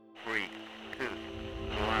3, 2,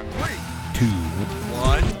 1. 3, 2,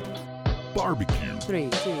 1. Barbecue. 3,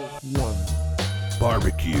 2, 1.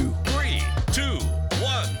 Barbecue. 3, 2,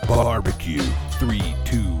 1. Barbecue. 3,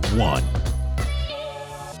 2, 1.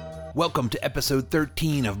 Welcome to episode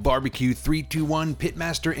 13 of BBQ 321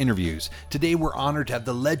 Pitmaster Interviews. Today we're honored to have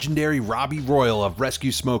the legendary Robby Royal of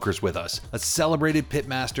Rescue Smokers with us, a celebrated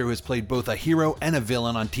pitmaster who has played both a hero and a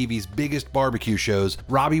villain on TV's biggest barbecue shows.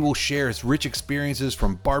 Robby will share his rich experiences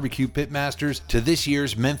from BBQ Pitmasters to this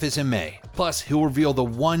year's Memphis in May. Plus, he'll reveal the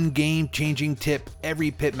one game-changing tip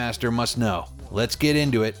every pitmaster must know. Let's get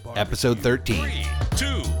into it. Episode 13. 3, 2,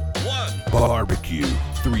 1. Barbecue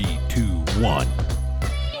 3, 2, 1.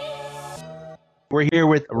 We're here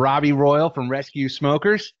with Robby Royal from Rescue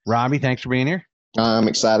Smokers. Robby, thanks for being here. I'm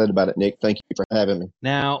excited about it, Nick. Thank you for having me.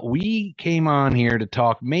 Now, we came on here to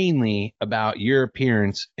talk mainly about your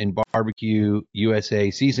appearance in Barbecue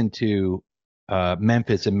USA Season 2,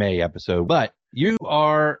 Memphis in May episode. But you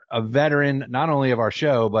are a veteran, not only of our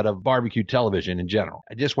show, but of barbecue television in general.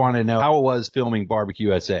 I just want to know how it was filming Barbecue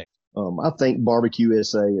USA. I think Barbecue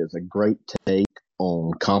USA is a great take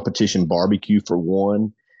on competition barbecue for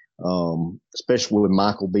one. Especially with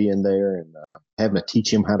Michael being there and having to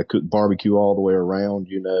teach him how to cook barbecue all the way around,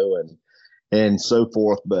 and so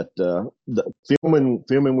forth. But the filming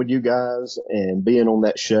with you guys and being on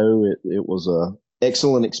that show, it was a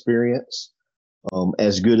excellent experience.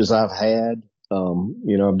 As good as I've had.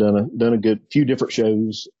 I've done a good few different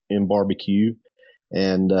shows in barbecue,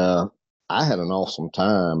 and I had an awesome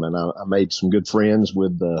time, and I made some good friends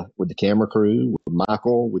with the camera crew, with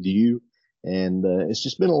Michael, with you. And it's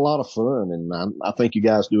just been a lot of fun, and I think you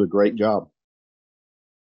guys do a great job.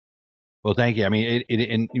 Well, thank you. I mean,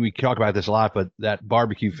 and we talk about this a lot, but that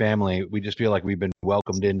barbecue family, we just feel like we've been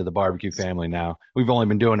welcomed into the barbecue family now. We've only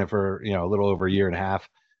been doing it for, a little over a year and a half,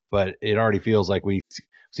 but it already feels like we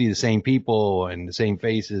see the same people and the same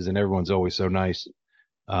faces, and everyone's always so nice.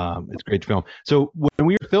 It's great to film. So when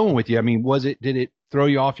we were filming with you, I mean, did it throw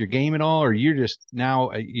you off your game at all, or you're just now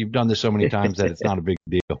you've done this so many times that it's not a big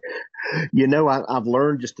deal? I've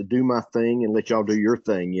learned just to do my thing and let y'all do your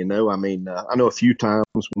thing. I know a few times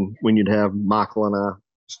when you'd have Michael and I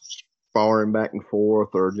sparring back and forth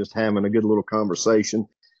or just having a good little conversation.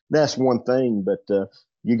 That's one thing, but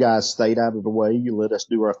you guys stayed out of the way. You let us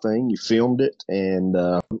do our thing. You filmed it and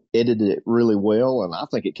edited it really well, and I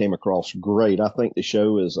think it came across great. I think the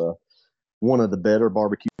show is one of the better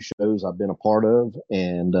barbecue shows I've been a part of,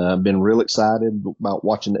 and I've been real excited about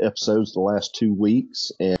watching the episodes the last 2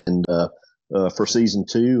 weeks and for season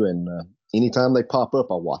 2. And anytime they pop up,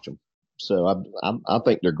 I'll watch them. So I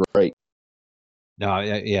think they're great. No,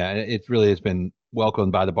 yeah, it really has been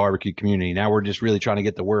welcomed by the barbecue community. Now we're just really trying to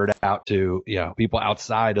get the word out to people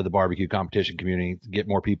outside of the barbecue competition community to get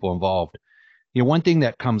more people involved. One thing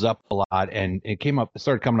that comes up a lot, and it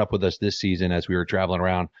started coming up with us this season as we were traveling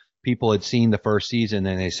around. People had seen the first season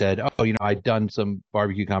and they said, I'd done some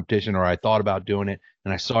barbecue competition, or I thought about doing it,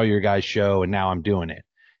 and I saw your guys' show and now I'm doing it.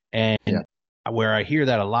 And where I hear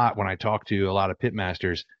that a lot when I talk to a lot of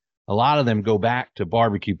pitmasters, a lot of them go back to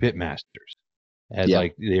BBQ Pitmasters as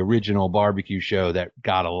like the original barbecue show that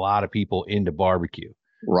got a lot of people into barbecue.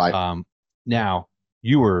 Right. Now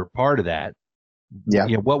you were part of that. Yeah.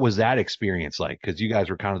 What was that experience like? Because you guys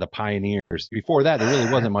were kind of the pioneers. Before that, there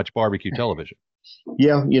really wasn't much barbecue television.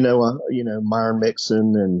 Yeah, Myron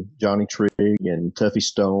Mixon and Johnny Trigg and Tuffy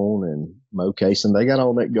Stone and Mo Cason, they got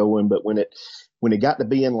all that going. But when it got to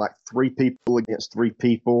being like 3 people against 3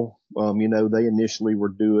 people, they initially were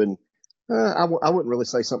doing, I wouldn't really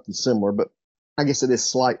say something similar, but I guess it is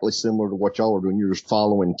slightly similar to what y'all are doing. You're just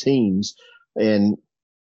following teams and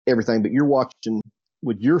everything, but you're watching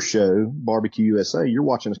with your show, Barbecue USA, you're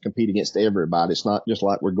watching us compete against everybody. It's not just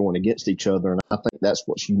like we're going against each other. And I think that's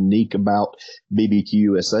what's unique about BBQ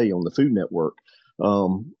USA on the Food Network.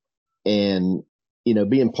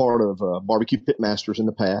 Being part of Barbecue Pitmasters in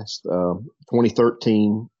the past,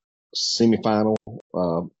 2013 semifinal,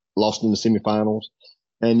 lost in the semifinals,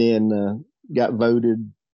 and then got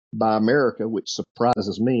voted by America, which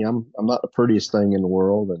surprises me. I'm not the prettiest thing in the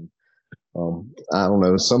world, and I don't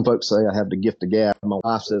know. Some folks say I have the gift of gab. My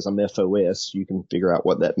wife says I'm FOS. You can figure out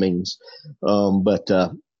what that means. But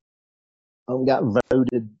I got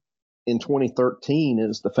voted in 2013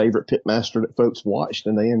 as the favorite pitmaster that folks watched,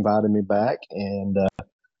 and they invited me back and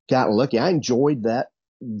got lucky. I enjoyed that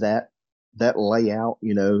layout.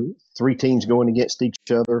 3 teams going against each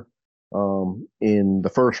other in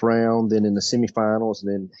the first round, then in the semifinals, and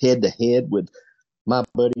then head to head with my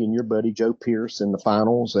buddy and your buddy Joe Pierce in the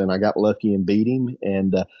finals, and I got lucky and beat him.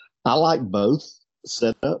 And I like both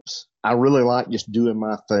setups. I really like just doing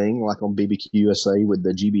my thing, like on BBQ USA with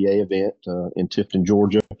the GBA event in Tifton,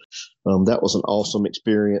 Georgia. That was an awesome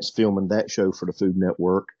experience filming that show for the Food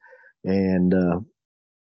Network, and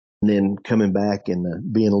then coming back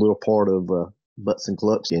and being a little part of Butts and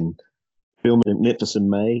Clucks and filming in Memphis in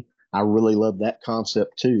May. I really love that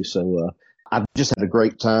concept too. So I've just had a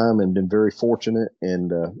great time and been very fortunate,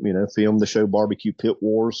 and filmed the show BBQ Pit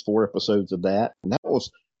Wars, 4 episodes of that, and that was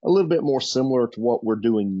a little bit more similar to what we're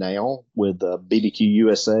doing now with BBQ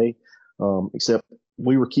USA, except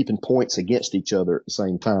we were keeping points against each other at the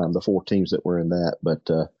same time, the 4 teams that were in that. But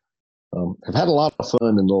I've had a lot of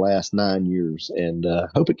fun in the last 9 years, and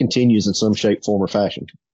hope it continues in some shape, form, or fashion.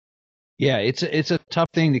 Yeah, it's a tough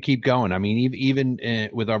thing to keep going. I mean, even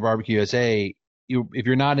with our BBQ USA, if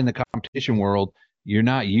you're not in the competition world, you're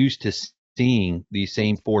not used to seeing these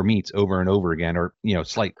same 4 meets over and over again, or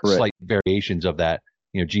slight variations of that.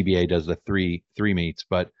 GBA does the three meets,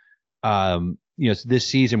 but this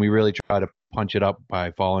season we really try to punch it up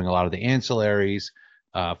by following a lot of the ancillaries,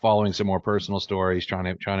 following some more personal stories, trying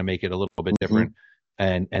to make it a little bit different.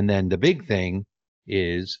 And then the big thing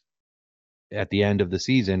is, at the end of the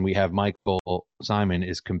season, we have Michael Simon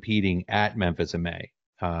is competing at Memphis in May.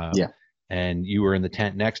 And you were in the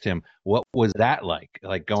tent next to him. What was that like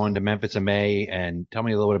going to Memphis in May? And tell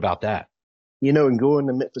me a little bit about that. And going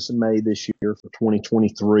to Memphis in May this year for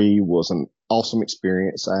 2023 was an awesome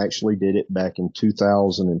experience. I actually did it back in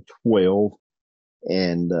 2012,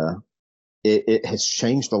 and it has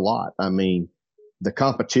changed a lot. I mean, the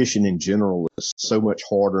competition in general is so much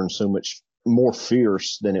harder and so much more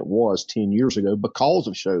fierce than it was 10 years ago because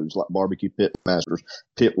of shows like BBQ Pitmasters,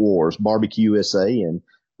 Pit Wars, BBQ USA, and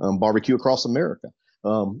BBQ Across America.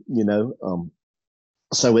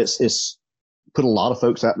 So it's put a lot of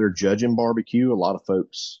folks out there judging barbecue, a lot of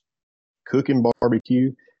folks cooking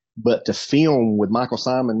barbecue, but to film with Michael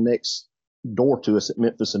Simon next door to us at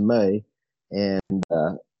Memphis in May, and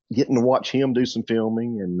getting to watch him do some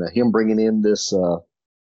filming, and him bringing in this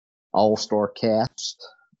all-star cast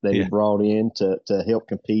that he brought in to help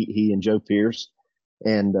compete, he and Joe Pierce.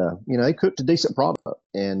 And, they cooked a decent product,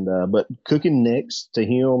 and, but cooking next to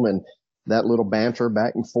him and that little banter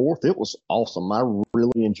back and forth, it was awesome. I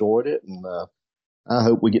really enjoyed it. And, I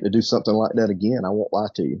hope we get to do something like that again. I won't lie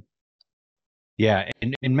to you. Yeah.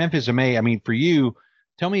 And in Memphis in May, I mean, for you,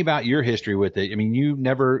 tell me about your history with it. I mean, you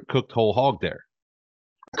never cooked whole hog there.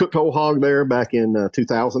 Cooked whole hog there back in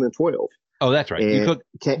 2012. Oh, that's right. You cooked,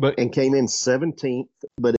 and came in 17th,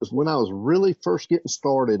 but it was when I was really first getting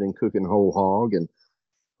started in cooking whole hog, and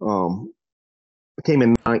I came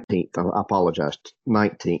in 19th. I apologize,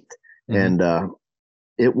 19th, and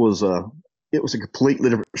it was a completely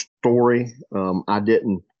different story.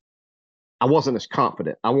 I wasn't as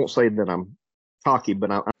confident. I won't say that I'm cocky, but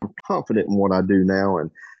I'm confident in what I do now, and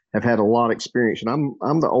have had a lot of experience. And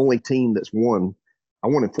I'm the only team that's won. I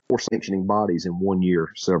won in 4 sanctioning bodies in 1 year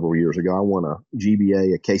several years ago. I won a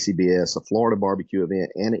GBA, a KCBS, a Florida barbecue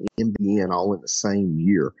event, and an MBN all in the same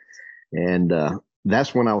year. And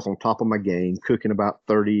that's when I was on top of my game, cooking about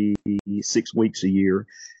 36 weeks a year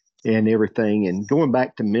and everything. And going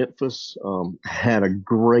back to Memphis, had a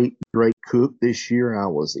great cook this year. I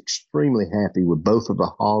was extremely happy with both of the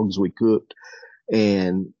hogs we cooked.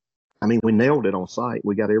 And I mean, we nailed it on site.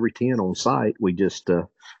 We got every 10 on site. We just,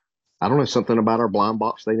 I don't know, something about our blind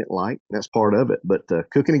box they didn't like. That's part of it. But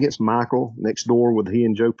cooking against Michael next door with he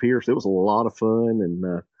and Joe Pierce, it was a lot of fun.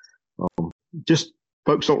 And just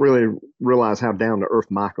folks don't really realize how down to earth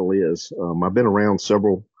Michael is. I've been around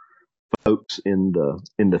several folks in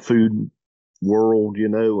the food world,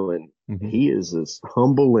 and he is as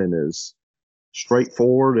humble and as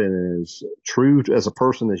straightforward and as true as a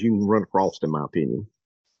person as you can run across, in my opinion.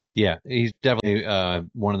 Yeah, he's definitely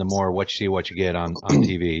one of the more what you see, what you get on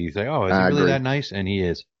TV. You say, "Oh, is he really that nice?" And he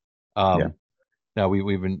is. No,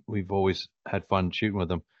 we've always had fun shooting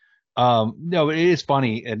with him. No, it is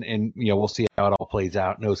funny, and we'll see how it all plays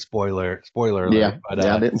out. No spoiler alert. Yeah, but,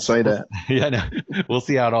 I didn't say that. Yeah, no, we'll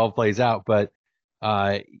see how it all plays out. But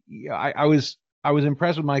I was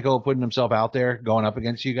impressed with Michael putting himself out there, going up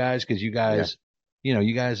against you guys, because you guys,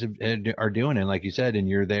 you guys are doing it, like you said, and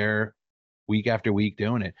you're there week after week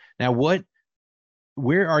doing it. Now,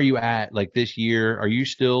 where are you at like this year? Are you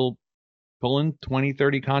still pulling 20,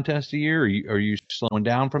 30 contests a year? Are you slowing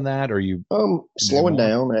down from that? Or are you slowing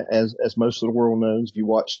down? As most of the world knows, if you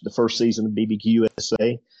watch the first season of BBQ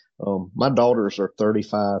USA, my daughters are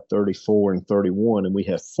 35, 34, and 31, and we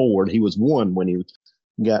have Ford. He was 1 when he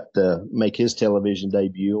got to make his television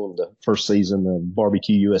debut on the first season of BBQ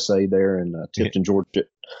USA there in Tifton, Georgia,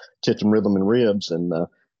 Tifton Rhythm and Ribs. And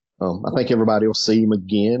I think everybody will see him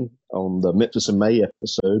again on the Memphis in May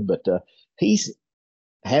episode, but he's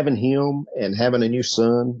having him and having a new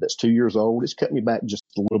son that's 2 years old. It's cut me back just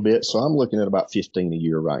a little bit. So I'm looking at about 15 a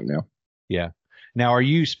year right now. Yeah. Now, are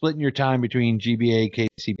you splitting your time between GBA,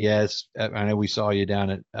 KCBS? I know we saw you down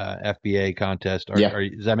at FBA contest.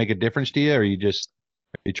 Does that make a difference to you? Or are you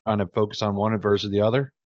trying to focus on one versus the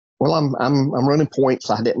other? Well, I'm running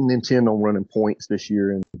points. I didn't intend on running points this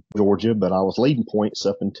year in Georgia, but I was leading points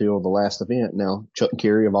up until the last event. Now, Chuck and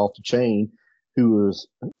Kerry of Off the Chain,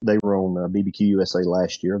 they were on BBQ USA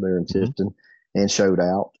last year. They're in Tifton and showed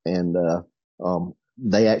out, and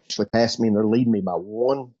they actually passed me, and they're leading me by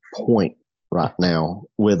 1 point right now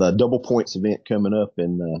with a double points event coming up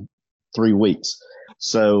in 3 weeks.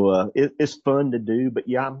 So it's fun to do, but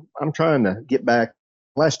yeah, I'm trying to get back.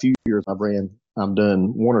 Last few years I've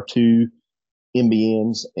done 1 or 2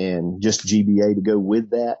 MBNs and just GBA to go with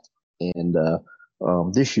that. And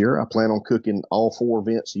this year I plan on cooking all 4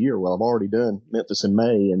 events a year. Well, I've already done Memphis in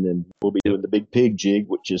May, and then we'll be doing the Big Pig Jig,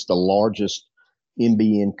 which is the largest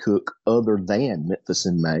MBN cook other than Memphis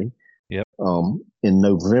in May. Yep. In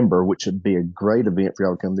November, which would be a great event for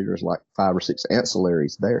y'all to come to. There's like 5 or 6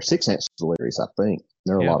 ancillaries there, 6 ancillaries, I think.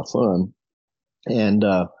 They're a lot of fun. And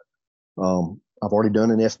I've already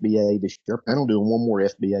done an FBA this year. I plan on doing 1 more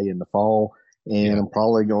FBA in the fall, and I'm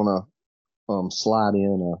probably going to slide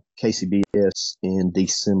in a KCBS in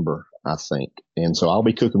December, I think. And so I'll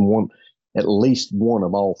be cooking at least one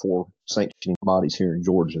of all 4 sanctioning bodies here in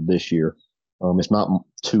Georgia this year. It's not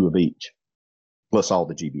 2 of each, plus all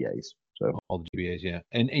the GBAs. So all the GBAs, yeah.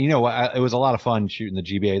 And you know, it was a lot of fun shooting the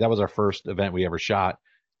GBA. That was our first event we ever shot,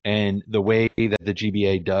 and the way that the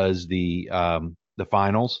GBA does the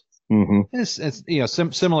finals. Mm-hmm.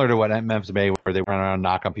 It's similar to what at Memphis Bay, where they run around and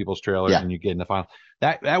knock on people's trailers and you get in the final.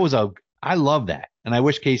 I love that, and I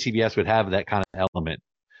wish KCBS would have that kind of element,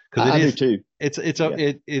 because I do too.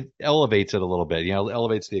 It elevates it a little bit,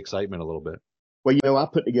 elevates the excitement a little bit. Well, I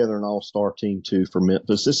put together an all-star team too for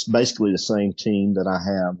Memphis. This is basically the same team that I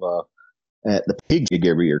have at the Pig Jig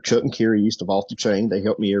every year. Chuck and Kerry used to Off the Chain. They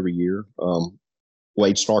help me every year.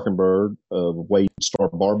 Wade Starkenberg of Wade Star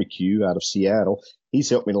Barbecue out of Seattle. He's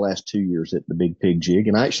helped me the last 2 years at the Big Pig Jig,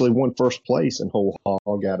 and I actually won first place in whole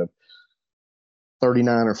hog out of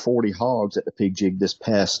 39 or 40 hogs at the Pig Jig this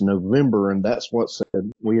past November, and that's what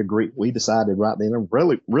said we decided right then, and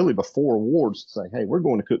really before awards, to say, hey, we're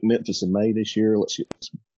going to cook Memphis in May this year.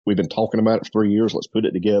 We've been talking about it for 3 years. Let's put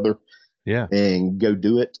it together, and go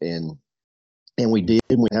do it, and we did.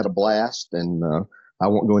 We had a blast, and I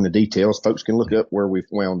won't go into details. Folks can look up where we've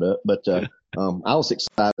wound up, but I was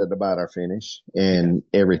excited about our finish and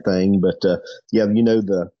everything. But the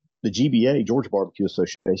GBA, Georgia Barbecue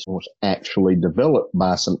Association, was actually developed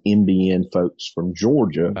by some MBN folks from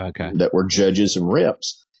Georgia that were judges and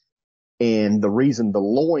reps. And the reason the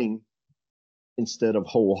loin instead of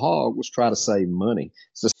whole hog was try to save money.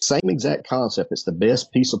 It's the same exact concept. It's the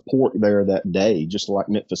best piece of pork there that day, just like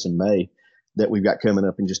Memphis in May, that we've got coming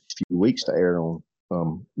up in just a few weeks to air on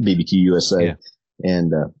BBQ USA. Yeah.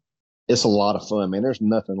 And it's a lot of fun, man. There's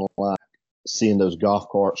nothing like seeing those golf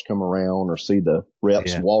carts come around or see the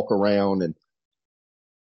reps walk around, and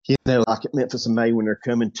like at Memphis in May when they're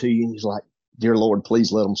coming to you, and he's like, dear Lord,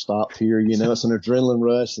 please let them stop here. It's an adrenaline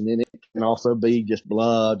rush, and then it can also be just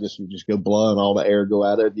blood, just go blood, and all the air go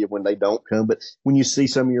out of you when they don't come. But when you see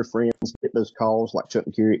some of your friends get those calls, like Chuck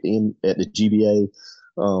and Kerry at the GBA,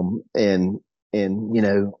 and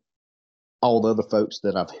all the other folks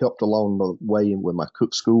that I've helped along the way with my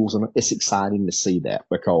cook schools, and it's exciting to see that,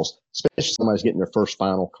 because especially somebody's getting their first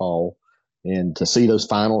final call, and to see those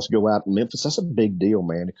finals go out in Memphis, that's a big deal,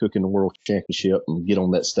 man, to cook in the World Championship and get on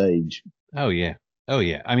that stage. Oh yeah.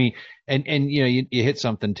 I mean, and you hit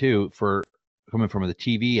something too, for coming from the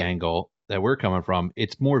TV angle that we're coming from.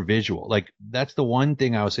 It's more visual. Like, that's the one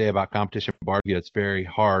thing I would say about competition barbecue that's very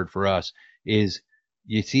hard for us is,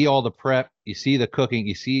 you see all the prep, you see the cooking,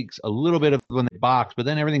 you see a little bit of in the box, but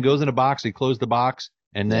then everything goes in a box. You close the box,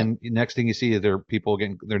 and then next thing you see is there are people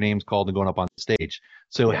getting their names called and going up on stage.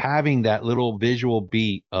 So having that little visual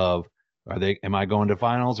beat of, am I going to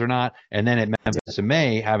finals or not? And then at Memphis in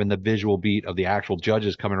May, having the visual beat of the actual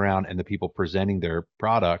judges coming around and the people presenting their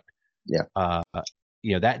product.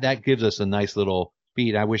 That gives us a nice little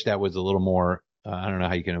beat. I wish that was a little more. I don't know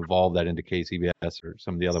how you can evolve that into KCBS or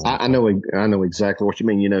some of the other ones. I know exactly what you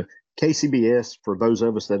mean. KCBS, for those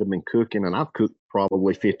of us that have been cooking, and I've cooked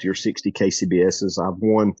probably 50 or 60 KCBSs. I've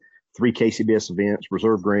won 3 KCBS events,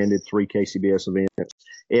 reserve granted 3 KCBS events.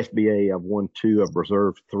 FBA, I've won 2. I've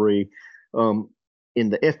reserved 3. In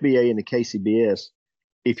the FBA and the KCBS,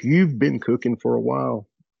 if you've been cooking for a while,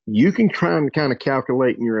 you can try and kind of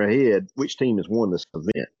calculate in your head which team has won this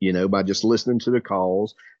event, by just listening to the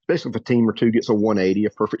calls, especially if a team or two gets a 180, a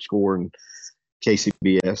perfect score in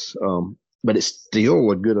KCBS. But it's still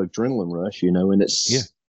a good adrenaline rush, and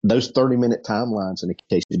it's those 30-minute timelines in the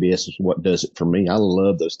KCBS is what does it for me. I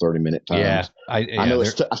love those 30-minute times. I know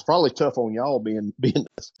it's probably tough on y'all being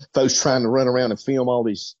folks trying to run around and film all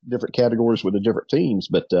these different categories with the different teams,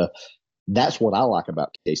 but that's what I like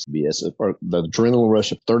about KCBS, or the adrenaline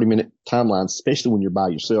rush of 30-minute timelines, especially when you're by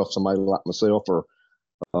yourself, somebody like myself or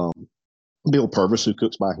Bill Purvis, who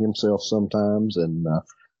cooks by himself sometimes, and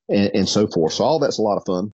so forth. So all that's a lot of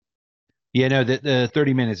fun. Yeah, no, the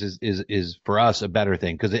 30 minutes is for us a better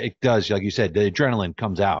thing because it does, like you said, the adrenaline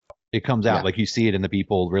comes out. It comes out like you see it in the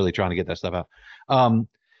people really trying to get that stuff out.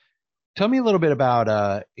 Tell me a little bit about,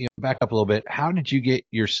 back up a little bit. How did you get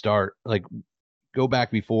your start? Like, go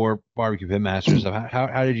back before BBQ Pitmasters.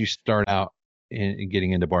 How did you start out in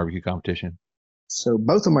getting into barbecue competition? So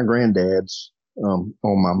both of my granddads, on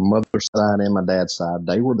my mother's side and my dad's side,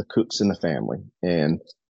 they were the cooks in the family. And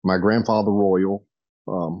my grandfather Royal,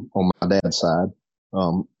 on my dad's side,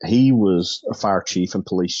 he was a fire chief and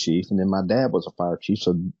police chief, and then my dad was a fire chief,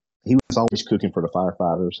 so he was always cooking for the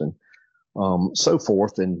firefighters and so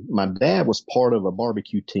forth. And my dad was part of a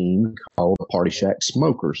barbecue team called the Party Shack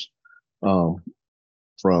Smokers,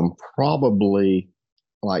 from probably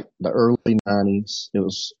like the early 90s. It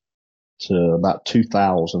was to about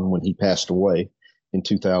 2000 when he passed away in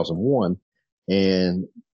 2001, and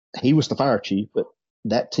he was the fire chief, but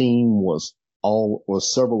that team was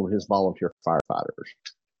several of his volunteer firefighters.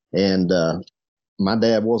 And my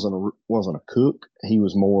dad wasn't a cook. He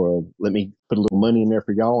was more of, let me put a little money in there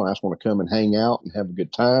for y'all, and I just want to come and hang out and have a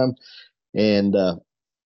good time. And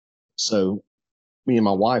so me and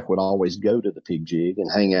my wife would always go to the pig jig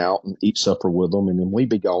and hang out and eat supper with them, and then we'd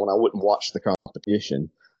be gone. I wouldn't watch the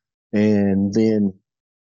competition. And then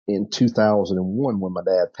in 2001, when my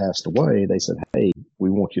dad passed away, they said, hey,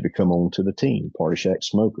 we want you to come on to the team, Party Shack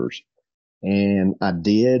Smokers. And I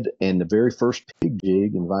did. And the very first pig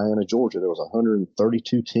jig in Vienna, Georgia, there was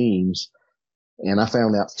 132 teams. And I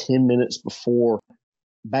found out 10 minutes before.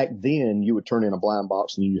 Back then, you would turn in a blind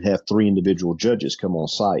box and you'd have 3 individual judges come on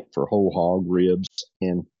site for whole hog, ribs,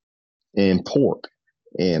 and pork.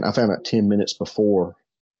 And I found out 10 minutes before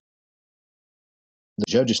the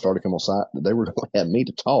judges started to come on site that they were going to have me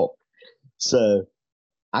to talk. So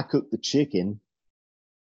I cooked the chicken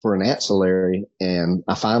for an ancillary, and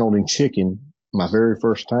I finaled in chicken my very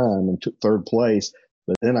first time and took 3rd place.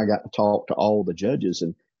 But then I got to talk to all the judges,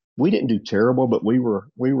 and we didn't do terrible, but we were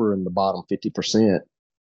in the bottom 50%.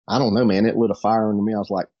 I don't know, man. It lit a fire under me. I was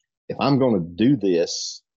like, if I'm going to do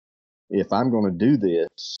this, we're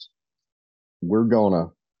going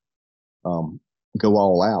to go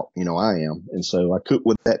all out. I am. And so I cooked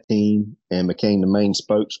with that team and became the main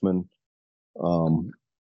spokesman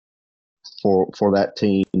for that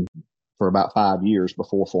team for about 5 years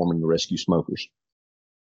before forming the Rescue Smokers.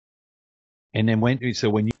 And then when you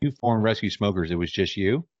formed Rescue Smokers, it was just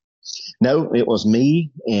you? No, it was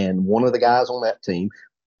me and one of the guys on that team.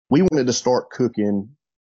 We wanted to start cooking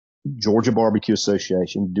Georgia Barbecue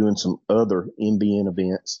Association, doing some other MBN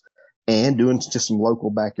events, and doing just some local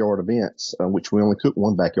backyard events, which we only cooked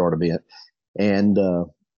one backyard event. And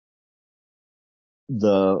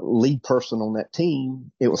the lead person on that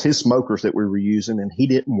team, it was his smokers that we were using, and he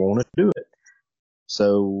didn't want to do it.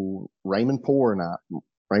 So Raymond Poor and I,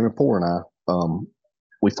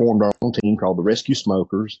 we formed our own team called the Rescue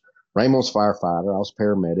Smokers. Raymond was firefighter. I was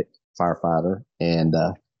paramedic firefighter. And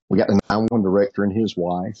we got a 911 director and his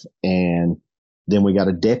wife. And then we got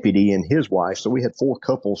a deputy and his wife. So we had 4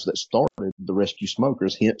 couples that started the Rescue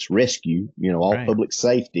Smokers, hence rescue, all right. Public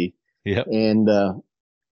safety. Yep. And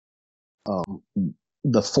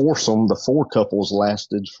the 4 couples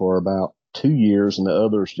lasted for about 2 years, and the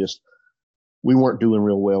others we weren't doing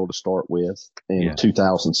real well to start with in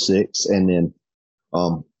 2006. And then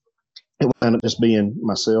it wound up just being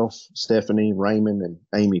myself, Stephanie, Raymond, and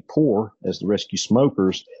Amy Poor as the Rescue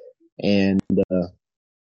Smokers. And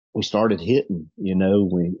we started hitting,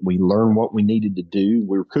 we learned what we needed to do.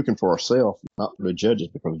 We were cooking for ourselves, not for the judges,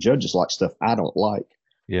 because the judges like stuff I don't like.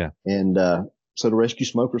 Yeah. And so the Rescue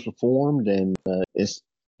Smokers were formed, and it's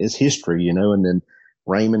history, and then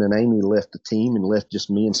Raymond and Amy left the team and left just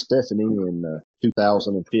me and Stephanie in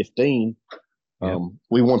 2015.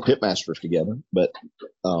 We won Pitmasters together, but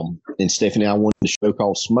and Stephanie and I won the show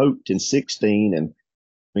called Smoked in 16, and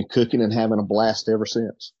been cooking and having a blast ever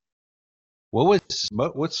since. What's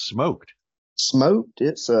Smoked? Smoked,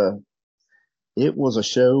 it was a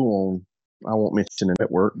show on I won't mention the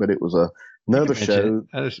network, but it was another show.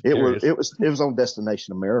 It was on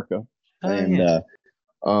Destination America, and yeah.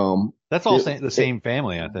 That's all the it, same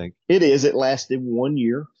family, I think. It is. It lasted 1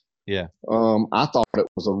 year. Yeah. I thought it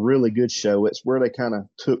was a really good show. It's where they kind of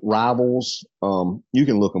took rivals. You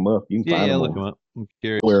can look them up. You can find them. Look them up. I'm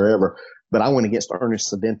curious. Wherever. But I went against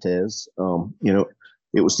Ernest Cedentes.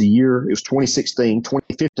 It was 2016.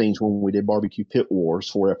 2015 is when we did BBQ Pit Wars,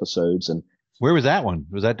 4 episodes. And where was that one?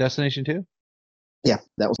 Was that Destination 2? Yeah,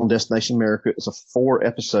 that was on Destination America. It's a 4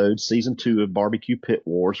 episode season 2 of BBQ Pit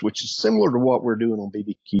Wars, which is similar to what we're doing on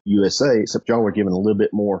BBQ USA, except y'all were giving a little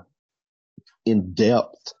bit more in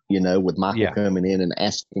depth, with Michael coming in and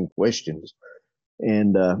asking questions.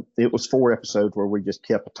 And it was 4 episodes where we just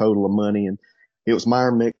kept a total of money. And it was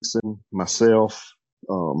Meyer Mixon, myself,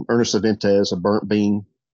 Ernest Cedentes, a burnt bean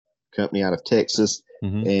company out of Texas,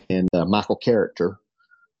 and Michael Character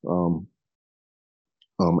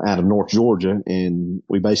out of North Georgia. And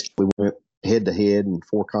we basically went head to head in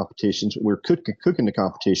 4 competitions. We were cooking the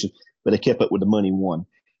competition, but they kept up with the money won.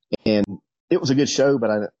 And it was a good show,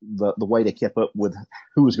 but the way they kept up with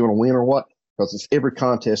who was going to win or what, because every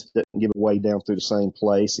contest doesn't give away down through the same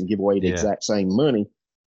place and give away the exact same money.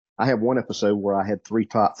 I have one episode where I had 3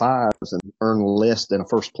 top 5s and earned less than a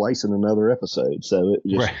first place in another episode. So it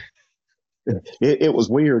just, it was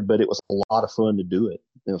weird, but it was a lot of fun to do it.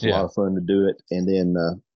 It was a lot of fun to do it. And then,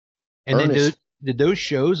 did those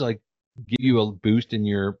shows like give you a boost in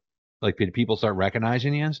your, like, did people start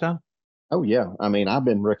recognizing you and stuff? Oh yeah. I mean, I've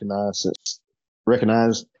been recognized,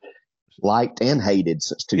 liked and hated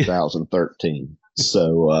since 2013.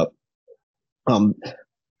 So,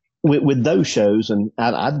 with those shows, and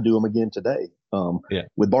I'd do them again today.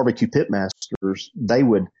 With BBQ Pitmasters, they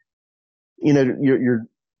would, you're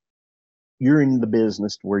in the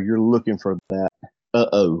business where you're looking for that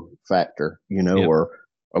factor, or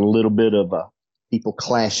a little bit of people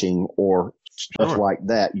clashing or stuff like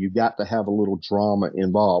that. You got to have a little drama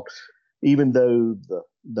involved. Even though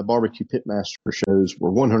the BBQ Pitmaster shows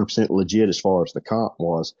were 100% legit as far as the comp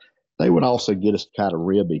was, they would also get us to kind of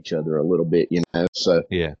rib each other a little bit, So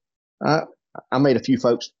I made a few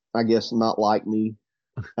folks, I guess, not like me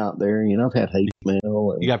out there. I've had hate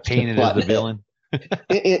mail. You got painted as the villain.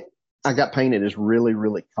 I got painted as really,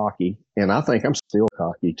 really cocky, and I think I'm still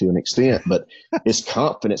cocky to an extent, but it's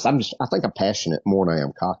confidence. I think I'm passionate more than I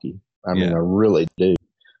am cocky. I mean, I really do.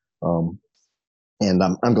 And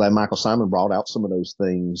I'm glad Michael Simon brought out some of those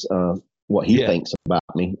things, what he thinks about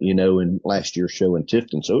me, in last year's show in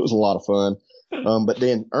Tifton. So it was a lot of fun. But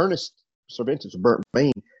then Ernest Cervantes of Burnt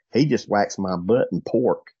Bean, he just waxed my butt in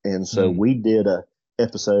pork. And so we did a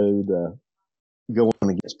episode going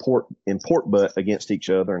against pork butt against each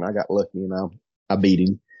other. And I got lucky and I beat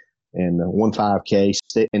him and won 5K.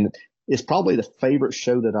 And it's probably the favorite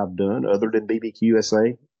show that I've done other than BBQ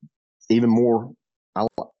USA. Even more,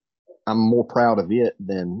 I'm more proud of it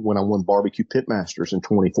than when I won BBQ Pitmasters in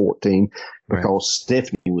 2014 because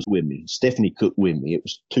Stephanie was with me. Stephanie cooked with me. It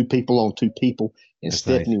was 2 people on 2 people, and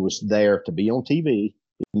Stephanie was there to be on TV,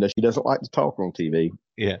 even though she doesn't like to talk on TV.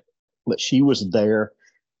 Yeah. But she was there,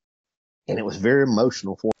 and it was very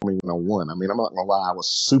emotional for me when I won. I mean, I'm not going to lie. I was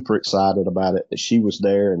super excited about it that she was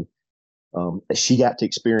there and that she got to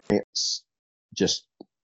experience just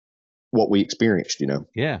what we experienced,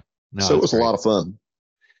 Yeah. No, so it was a lot of fun.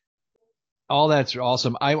 All that's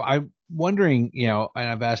awesome. I'm wondering, and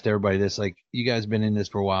I've asked everybody this, like, you guys have been in this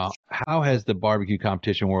for a while. How has the barbecue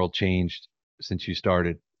competition world changed since you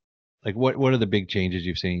started? Like, what are the big changes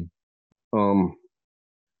you've seen? I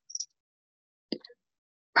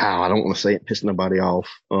don't want to say it, piss nobody off.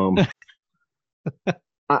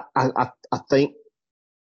 I think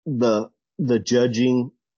the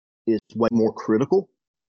judging is way more critical.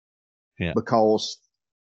 Yeah. Because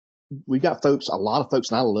we got a lot of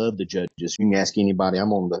folks, and I love the judges. You can ask anybody.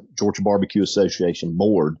 I'm on the Georgia Barbecue Association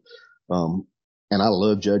board, and I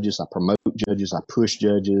love judges. I promote judges. I push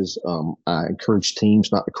judges. I encourage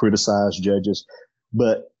teams not to criticize judges,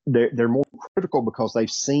 but they're more critical because they've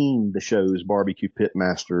seen the shows BBQ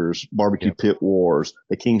Pitmasters, BBQ Pit Wars,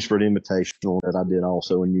 the Kingsford Invitational that I did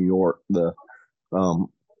also in New York, the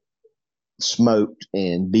Smoked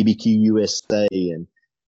and BBQ USA, and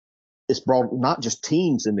it's brought not just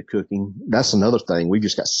teams into cooking. That's another thing. We've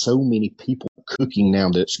just got so many people cooking now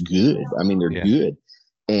that's good. I mean, they're good.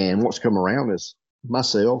 And what's come around is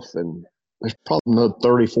myself, and there's probably another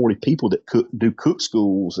 30, 40 people that do cook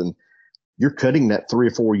schools. And you're cutting that 3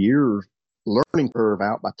 or 4 year learning curve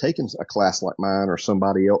out by taking a class like mine or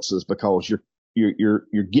somebody else's, because you're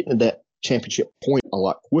getting to that championship point a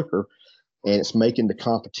lot quicker. And it's making the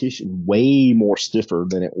competition way more stiffer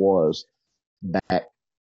than it was back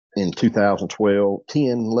in 2012, 10,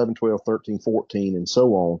 11, 12, 13, 14, and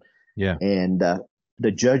so on. Yeah. And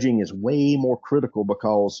the judging is way more critical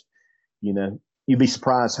because, you'd be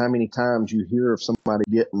surprised how many times you hear of somebody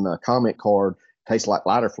getting a comment card tastes like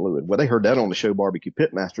lighter fluid. Well, they heard that on the show BBQ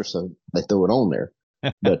Pitmaster, so they throw it on there.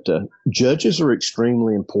 But judges are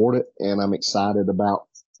extremely important, and I'm excited about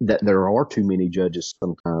that. There are too many judges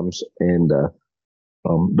sometimes, and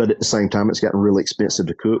but at the same time, it's gotten really expensive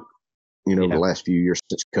to cook. The last few years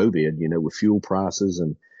since COVID, with fuel prices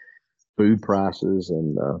and food prices,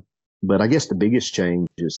 and but I guess the biggest change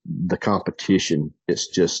is the competition. It's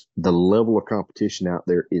just the level of competition out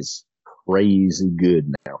there is crazy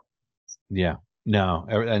good now. Yeah, no,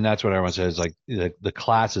 and that's what everyone says. Like the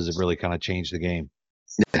classes have really kind of changed the game.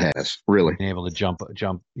 It has, really. Being able to jump,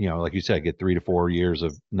 like you said, get 3 to 4 years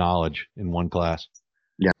of knowledge in one class.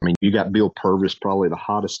 Yeah, I mean, you got Bill Purvis, probably the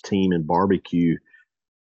hottest team in barbecue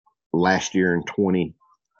last year in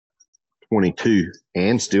 2022,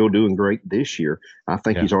 and still doing great this year. I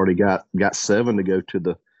think he's already got 7 to go to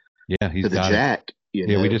the Jack.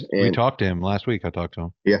 We talked to him last week. I talked to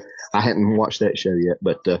him. Yeah, I hadn't watched that show yet,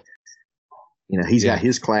 but he's got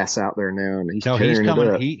his class out there now, and he's coming. It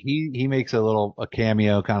up. He makes a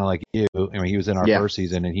cameo, kind of like you. I mean, he was in our first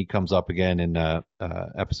season, and he comes up again in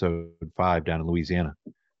episode 5 down in Louisiana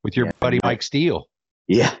with your buddy Mike Steele.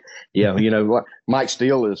 Yeah. Mike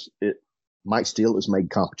Steele has made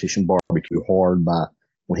competition barbecue hard by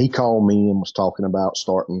when he called me and was talking about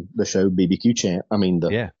starting the show BBQ Champ. I mean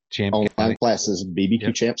Champ online classes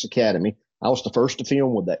BBQ Champs Academy. I was the first to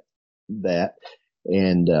film with that,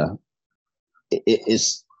 and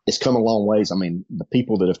it's come a long ways. I mean, the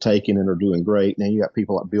people that have taken it are doing great. Now you got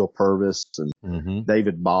people like Bill Purvis and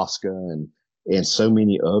David Bosca and so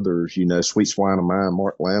many others. Sweet Swine of Mine,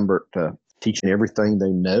 Mark Lambert, teaching everything they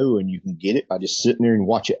know, and you can get it by just sitting there and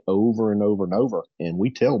watch it over and over and over. And we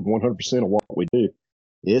tell them 100% of what we do.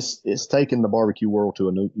 It's taking the barbecue world to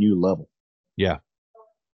a new level. Yeah.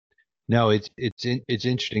 No, it's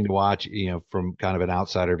interesting to watch, from kind of an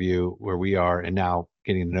outsider view where we are, and now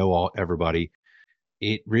getting to know everybody.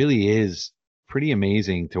 It really is pretty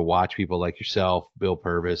amazing to watch people like yourself, Bill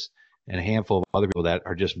Purvis, and a handful of other people that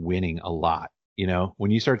are just winning a lot. When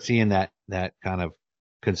you start seeing that kind of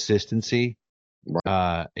consistency,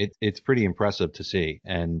 right. It's pretty impressive to see.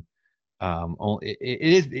 And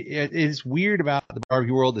it is weird about the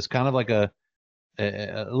barbecue world. It's kind of like a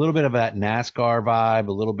little bit of that NASCAR vibe,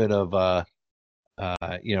 a little bit of a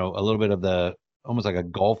little bit of the almost like a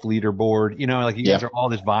golf leaderboard. Like you guys are all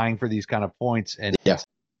just vying for these kind of points, and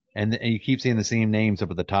and you keep seeing the same names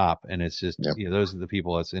up at the top, and it's just those are the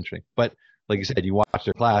people that's interesting. But like you said, you watch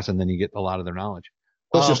their class, and then you get a lot of their knowledge.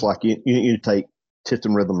 Well, it's just like you take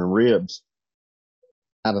Tipton Rhythm and Ribs.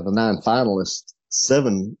 Out of the 9 finalists,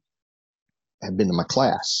 7 have been to my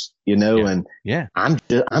class, and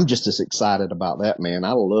I'm just as excited about that, man.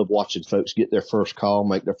 I love watching folks get their first call,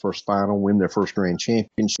 make their first final, win their first grand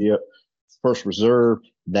championship, first reserve.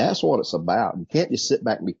 That's what it's about. You can't just sit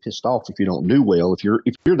back and be pissed off if you don't do well. If you're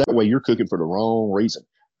that way, you're cooking for the wrong reason.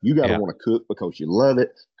 You got to want to cook because you love it,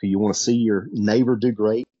 because you want to see your neighbor do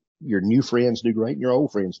great, your new friends do great, and your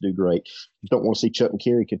old friends do great. You don't want to see Chuck and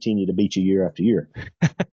Kerry continue to beat you year after year.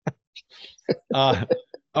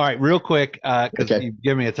 All right, real quick, because you've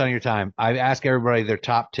given me a ton of your time. I ask everybody their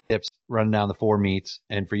top tips running down the 4 meats,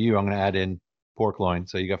 and for you, I'm going to add in pork loin.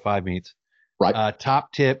 So you got 5 meats. Right.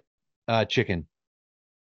 Top tip, chicken.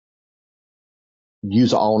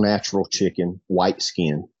 Use all natural chicken, white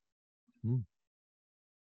skin.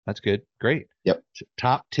 That's good. Great. Yep.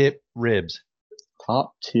 Top tip, ribs.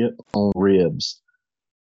 Top tip on ribs.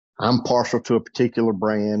 I'm partial to a particular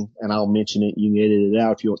brand, and I'll mention it. You can edit it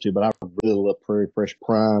out if you want to, but I really love Prairie Fresh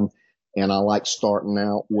Prime, and I like starting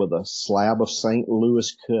out with a slab of St.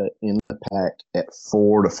 Louis cut in the pack at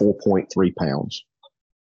 4 to 4.3 pounds.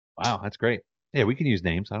 Wow, that's great. Yeah, we can use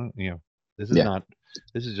names. This is not.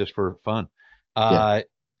 This is just for fun.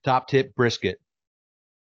 Top tip, brisket.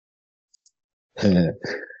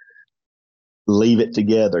 Leave it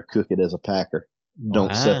together. Cook it as a packer.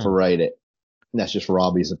 Don't separate it. And that's just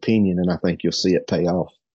Robby's opinion, and I think you'll see it pay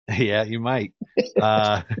off. Yeah, you might.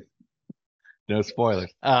 No spoilers.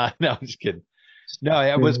 No, I'm just kidding. No,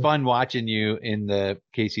 it was fun watching you in the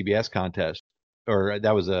KCBS contest, or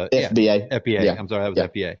that was a FBA. FBA. Yeah. I'm sorry, that was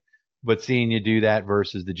FBA. But seeing you do that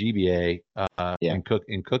versus the GBA and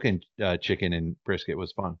cooking chicken and brisket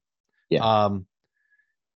was fun. Yeah.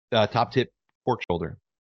 Top tip, pork shoulder.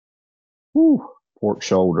 Whew, pork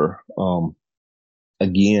shoulder.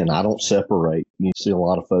 Again, I don't separate. You see a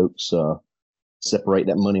lot of folks separate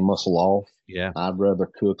that money muscle off. Yeah. I'd rather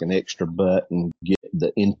cook an extra butt and get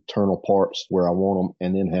the internal parts where I want them,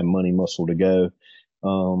 and then have money muscle to go.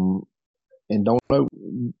 And don't know,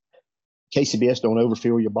 KCBS, don't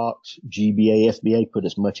overfill your box. GBA, FBA, put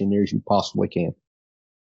as much in there as you possibly can.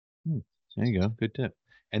 There you go. Good tip.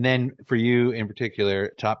 And then for you in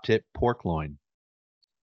particular, top tip, pork loin.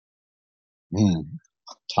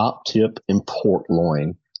 Top tip in pork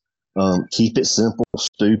loin. Keep it simple,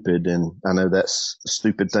 stupid. And I know that's a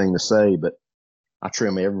stupid thing to say, but I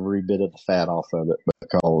trim every bit of the fat off of it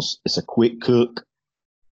because it's a quick cook.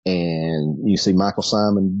 And you see Michael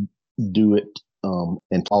Simon do it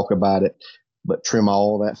and talk about it, but trim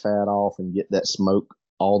all that fat off and get that smoke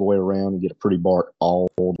all the way around and get a pretty bark all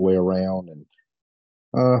the way around. And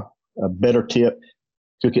a better tip,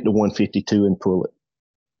 cook it to 152 and pull it.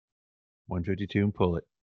 152 and pull it.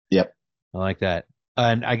 Yep. I like that.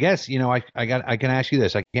 And I guess, I can ask you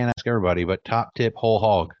this. I can't ask everybody, but top tip, whole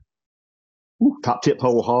hog. Top tip,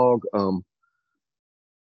 whole hog.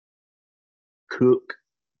 Cook.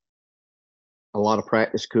 A lot of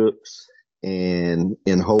practice cooks, and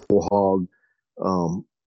in whole hog,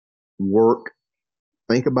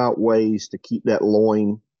 think about ways to keep that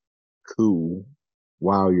loin cool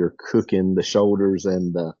while you're cooking the shoulders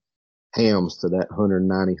and the hams to that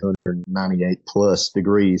 190, 198 plus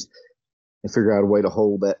degrees, and figure out a way to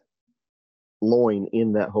hold that loin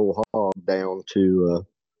in that whole hog down to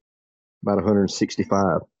about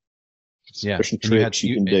 165. Yeah, there's some tricks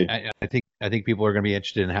you can do. I think people are going to be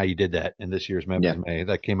interested in how you did that in this year's Memphis May.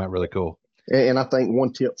 That came out really cool. And I think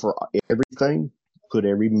one tip for everything, put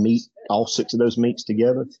every meat, all 6 of those meats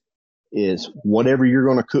together, is whatever you're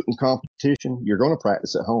going to cook in competition, you're going to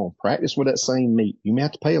practice at home. Practice with that same meat. You may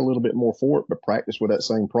have to pay a little bit more for it, but practice with that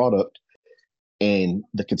same product. And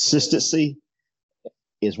the consistency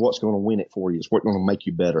is what's going to win it for you. It's what's going to make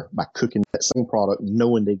you better by cooking that same product,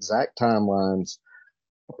 knowing the exact timelines.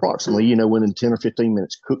 Approximately, within 10 or 15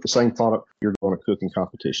 minutes, cook the same product you're going to cook in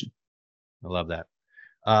competition. I love that.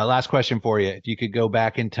 Last question for you. If you could go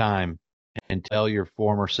back in time and tell your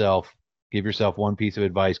former self, give yourself one piece of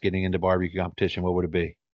advice getting into barbecue competition, what would it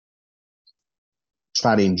be?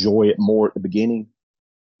 Try to enjoy it more at the beginning,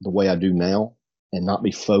 the way I do now, and not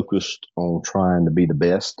be focused on trying to be the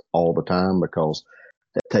best all the time, because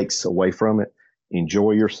that takes away from it.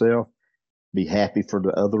 Enjoy yourself. Be happy for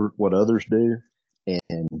what others do.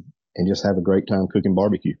 And just have a great time cooking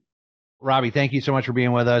barbecue. Robby, thank you so much for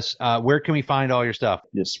being with us. Where can we find all your stuff?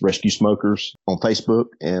 Just Rescue Smokers on Facebook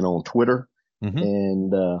and on Twitter,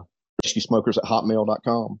 and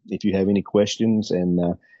rescuesmokers@hotmail.com if you have any questions, and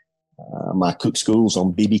my cook school's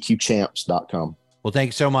on bbqchamps.com. Well, thank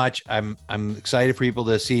you so much. I'm excited for people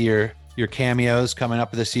to see your cameos coming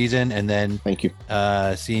up this season, and then thank you.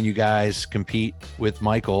 Seeing you guys compete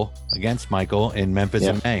against Michael in Memphis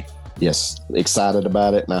in May. Yes, excited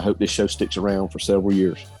about it, and I hope this show sticks around for several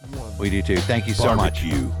years. We do too. Thank you so much.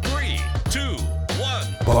 Barbecue 3, 2, 1.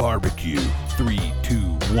 Barbecue 3, 2,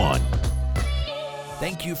 1.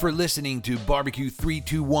 Thank you for listening to BBQ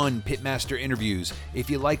 321 Pitmaster Interviews. If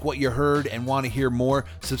you like what you heard and want to hear more,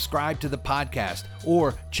 subscribe to the podcast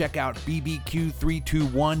or check out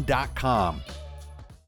bbq321.com.